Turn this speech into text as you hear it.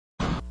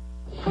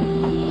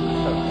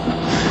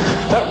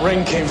That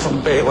ring came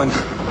from Balin.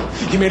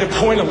 He made a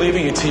point of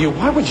leaving it to you.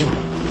 Why would you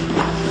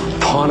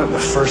pawn it in the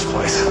first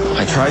place?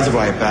 I tried to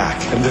buy it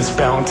back. And this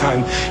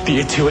Valentine beat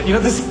you to it. You know,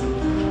 this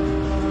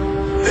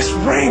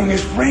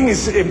ring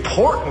is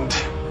important.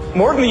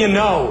 More than you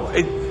know.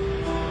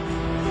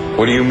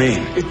 What do you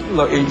mean?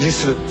 Look, you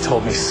should have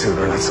told me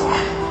sooner, that's all.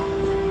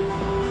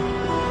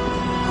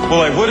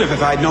 Well, I would have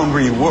if I'd known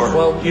where you were.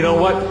 Well, you know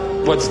what?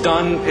 What's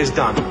done is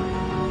done.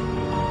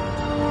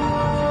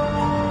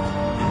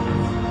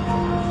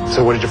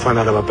 So what did you find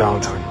out about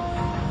Valentine?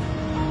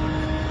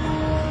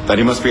 That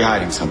he must be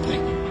hiding something.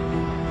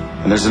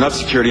 And there's enough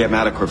security at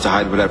Metacorp to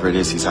hide whatever it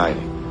is he's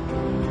hiding.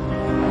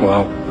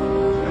 Well,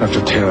 after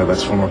Taylor,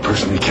 that's one more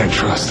person you can't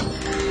trust.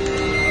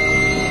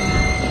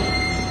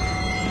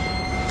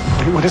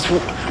 What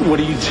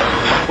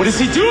is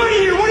he doing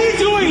here? What are you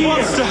doing here? He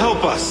wants to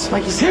help us.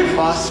 Like you said,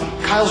 Foss,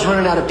 Kyle's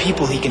running out of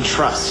people he can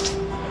trust.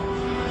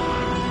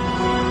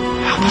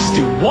 Help us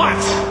do what?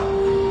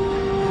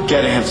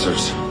 Get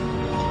answers.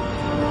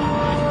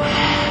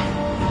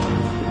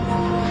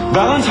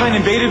 Valentine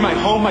invaded my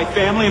home, my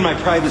family, and my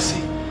privacy.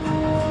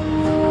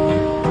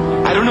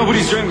 I don't know what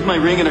he's doing with my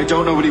ring, and I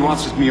don't know what he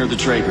wants with me or the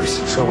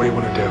Traegers. So what do you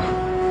want to do?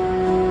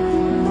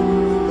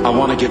 I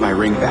want to get my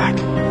ring back.